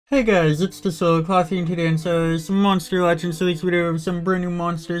Hey guys, it's the Solo Clothy, and today inside some Monster Legends leaks video of some brand new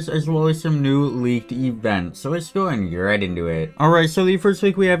monsters as well as some new leaked events. So let's go and get right into it. Alright, so the first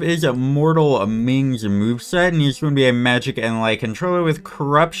leak we have is Mortal Ming's moveset, and he's going to be a magic and light controller with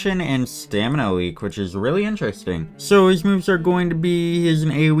corruption and stamina leak, which is really interesting. So his moves are going to be his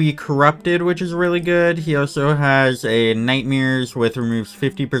AoE corrupted, which is really good. He also has a nightmares with removes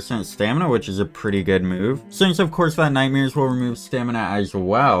 50% stamina, which is a pretty good move. Since of course that nightmares will remove stamina as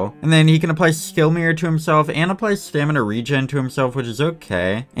well. And then he can apply skill mirror to himself and apply stamina regen to himself, which is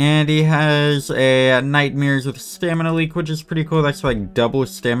okay. And he has a nightmares with stamina leak, which is pretty cool. That's like double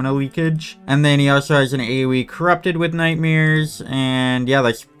stamina leakage. And then he also has an AoE corrupted with nightmares. And yeah,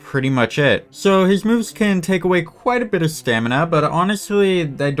 that's pretty much it. So his moves can take away quite a bit of stamina, but honestly,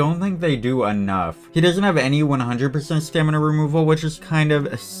 I don't think they do enough. He doesn't have any 100% stamina removal, which is kind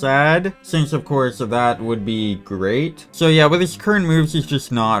of sad, since of course that would be great. So yeah, with his current moves, he's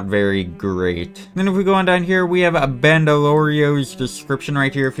just not very great. Then if we go on down here, we have Bandolorio's description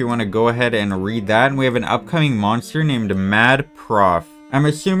right here if you want to go ahead and read that. And we have an upcoming monster named Mad Prof. I'm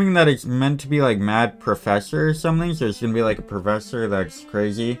assuming that it's meant to be like Mad Professor or something, so it's gonna be like a professor that's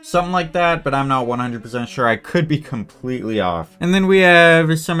crazy. Something like that, but I'm not 100% sure. I could be completely off. And then we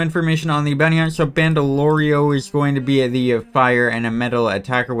have some information on the bounty hunt. So Bandolorio is going to be the fire and a metal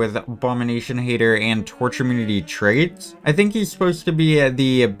attacker with abomination hater and torch immunity traits. I think he's supposed to be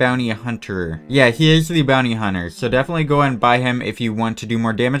the bounty hunter. Yeah, he is the bounty hunter, so definitely go and buy him if you want to do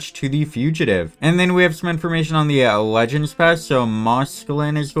more damage to the fugitive. And then we have some information on the Legends Pass. So Moss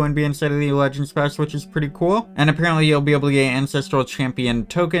is going to be inside of the Legends Pass, which is pretty cool. And apparently you'll be able to get Ancestral Champion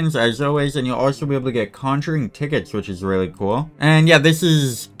tokens as always, and you'll also be able to get Conjuring tickets, which is really cool. And yeah, this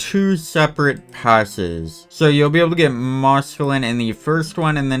is two separate passes. So you'll be able to get Moscaline in the first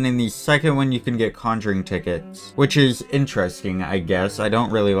one, and then in the second one you can get Conjuring tickets, which is interesting, I guess. I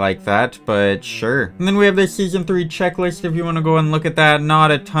don't really like that, but sure. And then we have the Season 3 checklist if you want to go and look at that. Not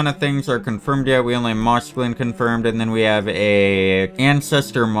a ton of things are confirmed yet. We only have Moscaline confirmed, and then we have a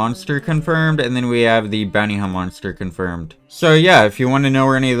Ancestor monster confirmed, and then we have the Bounty Hunt monster confirmed. So yeah, if you want to know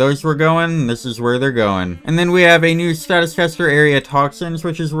where any of those were going, this is where they're going. And then we have a new status caster area toxins,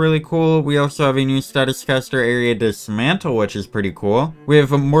 which is really cool. We also have a new status caster area dismantle, which is pretty cool. We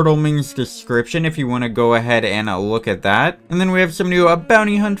have a Mortal Ming's description if you want to go ahead and look at that. And then we have some new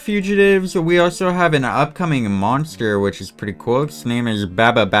bounty hunt fugitives. We also have an upcoming monster, which is pretty cool. Its name is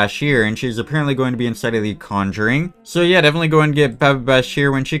Baba Bashir, and she's apparently going to be inside of the Conjuring. So yeah, definitely go and get Baba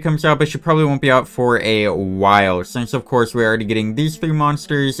Bashir when she comes out, but she probably won't be out for a while, since of course we're already getting these three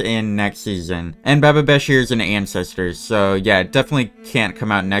monsters in next season. And Baba Bashir is an Ancestor, so yeah, it definitely can't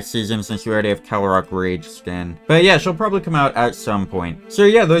come out next season since we already have Calrock Rage skin. But yeah, she'll probably come out at some point. So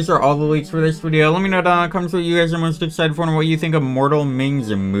yeah, those are all the leaks for this video. Let me know down in the comments what you guys are most excited for and what you think of Mortal Ming's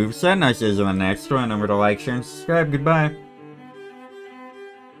moveset. And I'll see you in the next one. Remember to like, share, and subscribe. Goodbye.